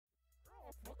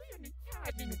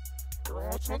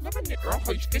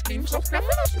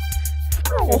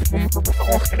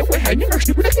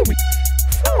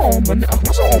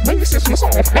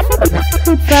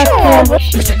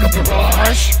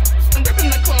I'm ripping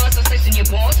my claws, I'm slicing your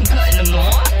balls, I'm cutting them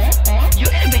off. You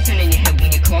had a big turn in your head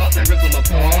when you cough, I rip them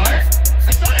apart.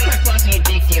 I started my claws in your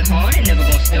dick to your heart, it never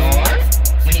gon' starve.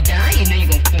 When you die, you know you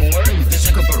gon' pour.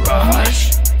 Berserker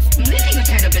Barrage. I'm living a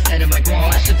tied up inside of my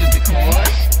garage, simply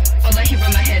because all I hear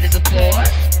in my head is applause.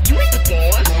 You ain't the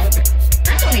boss.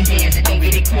 I'm Tony Danza, don't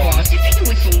get it crossed. You think you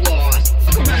went so lost.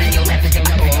 I'll go round in your lap as your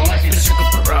cause.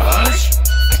 Berserker Barrage.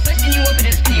 I'm slicing you up in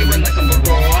this pier like a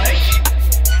mirage.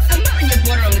 I'm melting your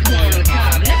butter on the corner of the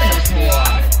cob, never no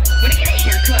swab. When I get a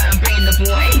haircut, I'm bringing the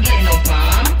boy, I ain't getting no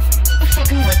bomb. I'm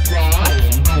fucking heartthrob.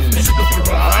 Berserker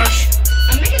Barrage.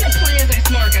 I'm making the players like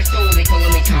smart guys, so they calling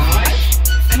me Tosh.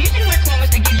 I'm using my claws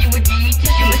to give you a deep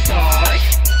tissue massage.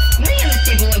 Laying on the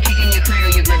table, I'm kicking your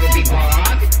cradle, your grave will be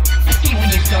robbed. I see when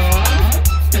you saw.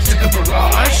 Berserker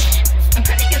Barrage. I'm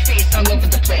cutting your face all over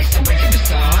the place, I'm ready to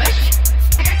massage.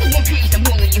 I got the one piece, I'm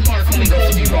holding you hard, call me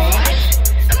Goldie Rush.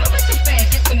 I'm moving so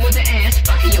fast, it's some more than ass,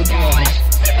 fucking your boss.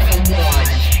 Slip like a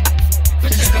watch.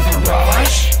 Berserker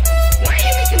Barrage. Why are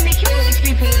you making me kill all these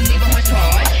people and leave a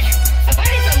massage? My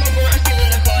body's all over, I'm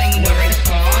stealing the clothing and wearing a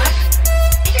sauce.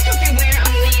 It's just everywhere,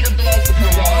 I'm lead a blow for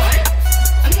parade.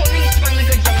 I'm holding your spine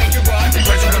like a drum in your rod.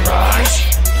 Berserker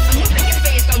Barrage. I'm moving your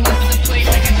face all over the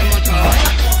place like it's a montage.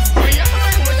 Running up on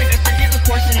my horse like a circular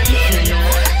course and I'm hitting the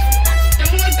north. I'm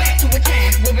moving back to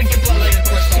attack, moving your blood like a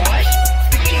corsage.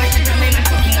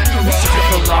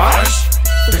 Berserker Barrage.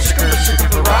 Berserker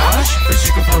Barrage.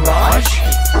 Berserker Barrage.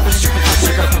 Berserker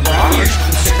Barrage.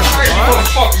 Alright, you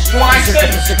motherfuckers, you know what I said?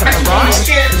 I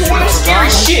just doing scary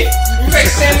shit. You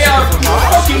better send me out of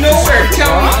fucking nowhere.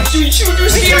 Tell me, you do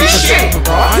scary shit.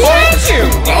 What do you do?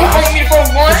 You want me to go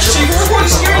lunch? You doing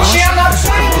scary shit? I'm not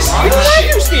playing this scary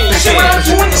shit. I said when I'm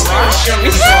doing this scary shit,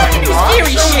 it's not to do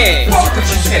scary shit. Fuck what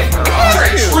you said.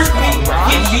 Alright, trick me,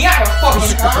 get me out of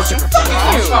fucking house. Fuck you.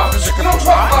 We don't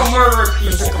talk about murdering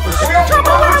people. We don't talk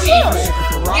about murdering people.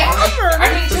 Yeah,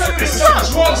 I didn't tell you to sell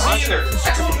drugs either.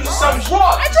 I told you to sell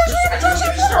drugs. I told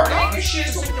you to start making shit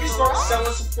so you can start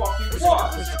selling some fucking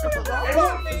drugs.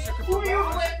 And who do you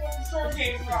let when we start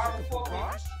getting out of the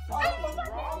fucking